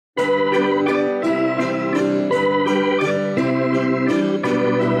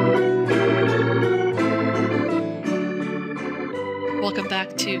Welcome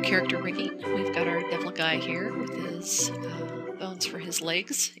back to character rigging. We've got our devil guy here with his bones for his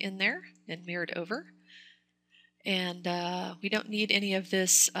legs in there and mirrored over. And we don't need any of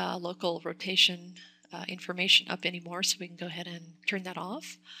this local rotation information up anymore, so we can go ahead and turn that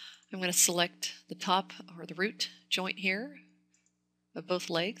off. I'm going to select the top or the root joint here of both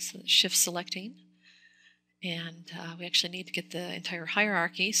legs, shift selecting. And we actually need to get the entire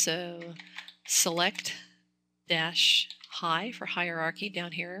hierarchy, so select dash high for hierarchy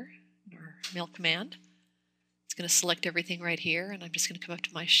down here in our mail command. It's going to select everything right here, and I'm just going to come up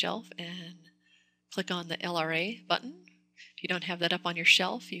to my shelf and click on the LRA button. If you don't have that up on your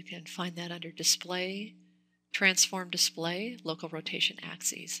shelf, you can find that under Display, Transform Display, Local Rotation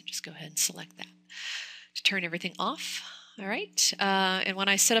Axes, and just go ahead and select that to turn everything off. All right, and when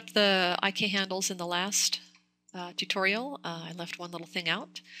I set up the IK handles in the last tutorial, I left one little thing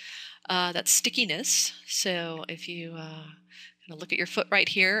out. That's stickiness. So if you look at your foot right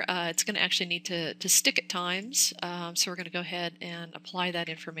here, it's going to actually need to stick at times. So we're going to go ahead and apply that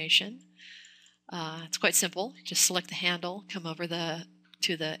information. It's quite simple. Just select the handle, come over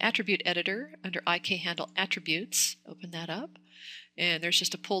to the attribute editor under IK handle attributes, open that up, and there's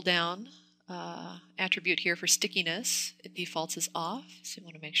just a pull down attribute here for stickiness. It defaults as off, so you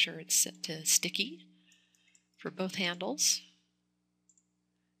want to make sure it's set to sticky for both handles.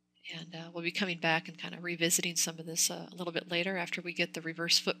 And we'll be coming back and kind of revisiting some of this a little bit later after we get the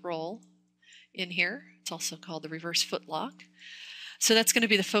reverse foot roll in here. It's also called the reverse foot lock. So that's going to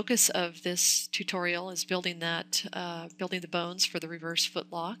be the focus of this tutorial, is building that, building the bones for the reverse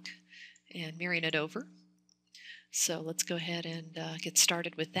foot lock and mirroring it over. So let's go ahead and get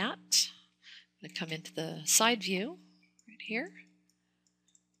started with that. I'm going to come into the side view right here.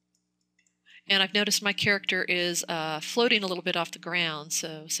 And I've noticed my character is floating a little bit off the ground,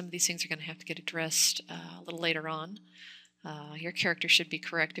 so some of these things are going to have to get addressed a little later on. Your character should be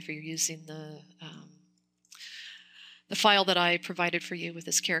correct if you're using the file that I provided for you with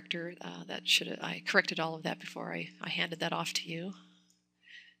this character. I corrected all of that before I handed that off to you.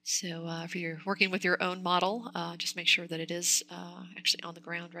 So if you're working with your own model, just make sure that it is actually on the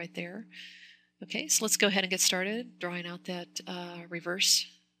ground right there. Okay, so let's go ahead and get started drawing out that reverse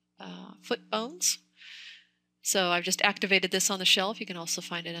foot bones. So I've just activated this on the shelf. You can also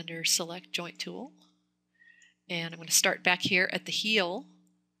find it under Select Joint Tool. And I'm going to start back here at the heel.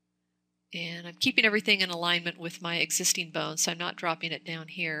 And I'm keeping everything in alignment with my existing bones, so I'm not dropping it down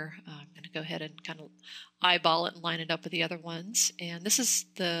here. I'm going to go ahead and kind of eyeball it and line it up with the other ones. And this is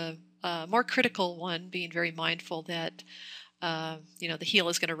the more critical one, being very mindful that the heel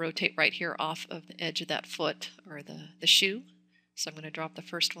is going to rotate right here off of the edge of that foot or the shoe. So I'm going to drop the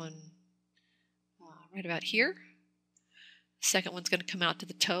first one right about here. The second one's going to come out to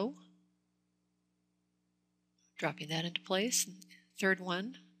the toe, dropping that into place. And third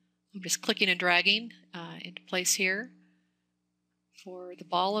one, I'm just clicking and dragging into place here for the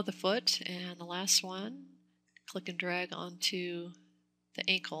ball of the foot. And the last one, click and drag onto the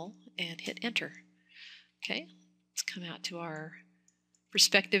ankle and hit enter. Okay, let's come out to our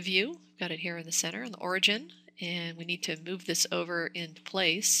perspective view. Got it here in the center on the origin. And we need to move this over into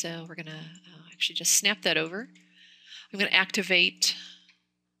place, so we're going to actually just snap that over. I'm going to activate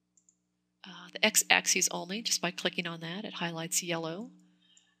the x-axis only just by clicking on that. It highlights yellow.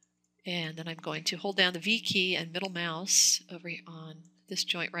 And then I'm going to hold down the V key and middle mouse over on this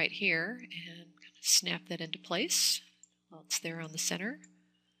joint right here and kind of snap that into place while it's there on the center.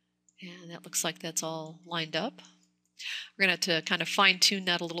 And that looks like that's all lined up. We're going to have to kind of fine-tune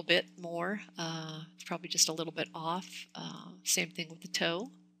that a little bit more. It's probably just a little bit off. Same thing with the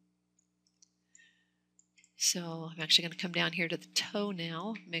toe. So I'm actually going to come down here to the toe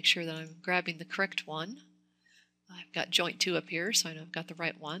now, make sure that I'm grabbing the correct one. I've got joint 2 up here, so I know I've got the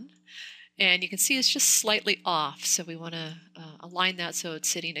right one. And you can see it's just slightly off, so we want to align that so it's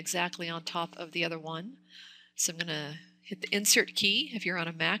sitting exactly on top of the other one. So I'm going to hit the Insert key. If you're on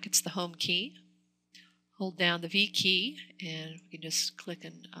a Mac, it's the Home key. Hold down the V key, and we can just click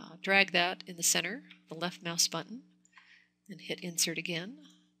and drag that in the center, the left mouse button, and hit Insert again.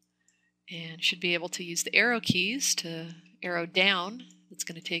 And should be able to use the arrow keys to arrow down. It's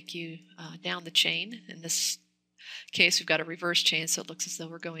going to take you down the chain. In this case, we've got a reverse chain, so it looks as though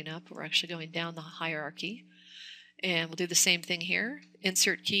we're going up. We're actually going down the hierarchy. And we'll do the same thing here.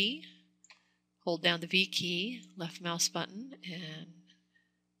 Insert key, hold down the V key, left mouse button, and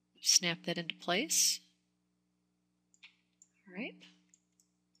snap that into place. All right.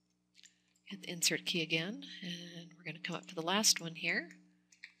 Hit the Insert key again, and we're going to come up to the last one here.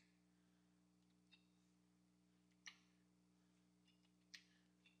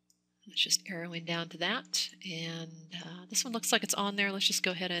 Let's just arrowing down to that, and this one looks like it's on there. Let's just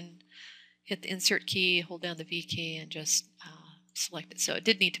go ahead and hit the insert key, hold down the V key, and just select it. So it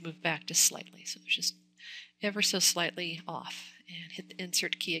did need to move back just slightly, so it's just ever so slightly off. And hit the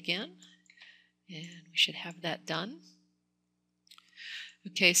insert key again, and we should have that done.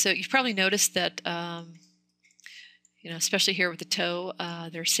 Okay, so you've probably noticed that especially here with the toe,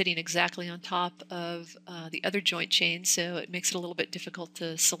 they're sitting exactly on top of the other joint chain, so it makes it a little bit difficult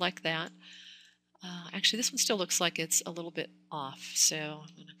to select that. Actually, this one still looks like it's a little bit off, so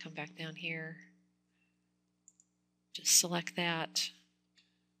I'm going to come back down here, just select that,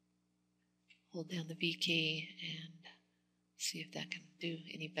 hold down the V key, and see if that can do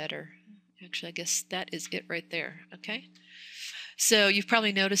any better. Actually, I guess that is it right there. Okay, so you've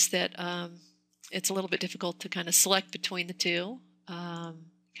probably noticed that it's a little bit difficult to kind of select between the two.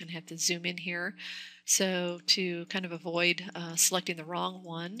 Kind of have to zoom in here. So to kind of avoid selecting the wrong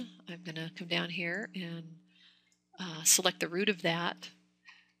one, I'm going to come down here and select the root of that.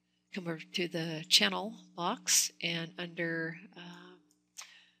 Come over to the channel box, and under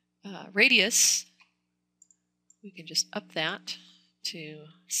radius, we can just up that to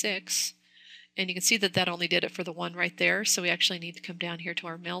 6. And you can see that that only did it for the one right there, so we actually need to come down here to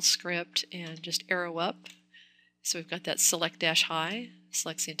our mail script and just arrow up. So we've got that select dash high,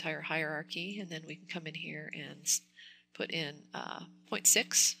 selects the entire hierarchy, and then we can come in here and put in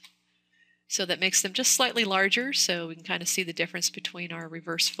 0.6. So that makes them just slightly larger, so we can kind of see the difference between our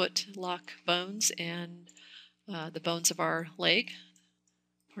reverse foot lock bones and the bones of our leg,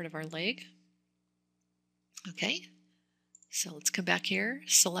 part of our leg. Okay. So let's come back here,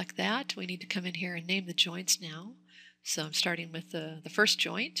 select that. We need to come in here and name the joints now. So I'm starting with the first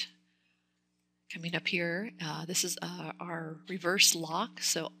joint. Coming up here, this is our reverse lock,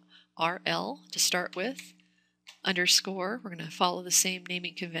 so RL to start with. Underscore, we're going to follow the same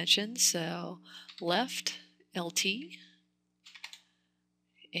naming convention, so left, LT.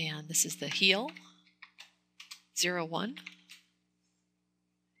 And this is the heel, 0, 1.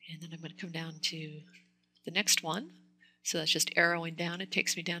 And then I'm going to come down to the next one. So that's just arrowing down. It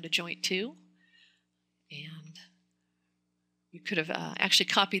takes me down to joint 2. And we could have actually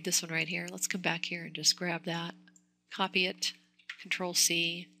copied this one right here. Let's come back here and just grab that, copy it, Control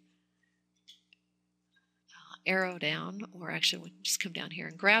C, arrow down, or actually we'll just come down here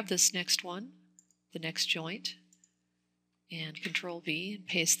and grab this next one, the next joint, and Control V and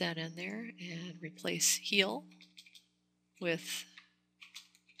paste that in there and replace heel with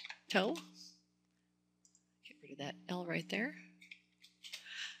toe. That L right there.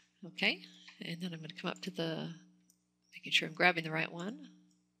 Okay, and then I'm going to come up to making sure I'm grabbing the right one.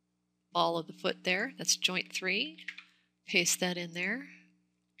 Ball of the foot there, that's joint 3. Paste that in there.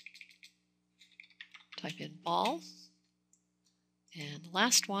 Type in ball. And the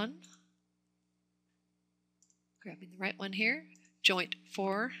last one, grabbing the right one here, joint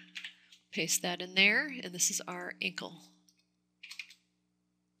 4. Paste that in there, and this is our ankle.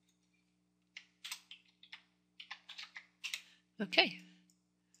 Okay,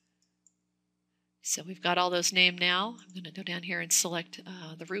 so we've got all those named now. I'm going to go down here and select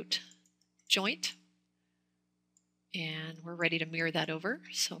the root joint, and we're ready to mirror that over.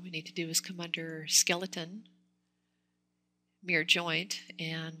 So what we need to do is come under skeleton, mirror joint,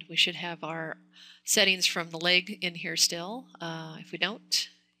 and we should have our settings from the leg in here still. If we don't,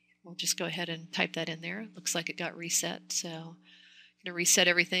 we'll just go ahead and type that in there. It looks like it got reset, so I'm going to reset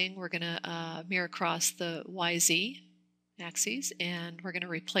everything. We're going to mirror across the YZ axes, and we're going to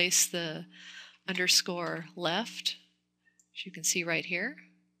replace the underscore left, as you can see right here.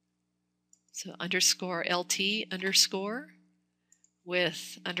 So underscore LT underscore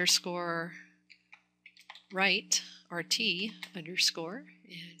with underscore right RT underscore,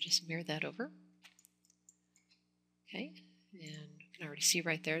 and just mirror that over. Okay, and you can already see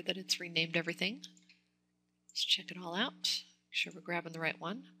right there that it's renamed everything. Let's check it all out. Make sure we're grabbing the right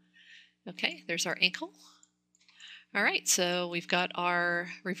one. Okay, there's our ankle. All right, so we've got our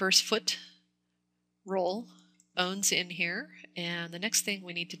reverse foot roll bones in here, and the next thing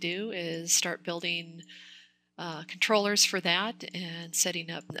we need to do is start building controllers for that and setting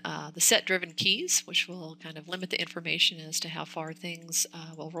up the set-driven keys, which will kind of limit the information as to how far things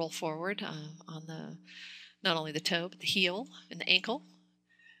will roll forward on not only the toe, but the heel and the ankle.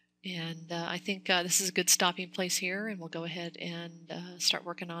 And I think this is a good stopping place here, and we'll go ahead and start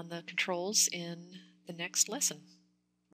working on the controls in the next lesson.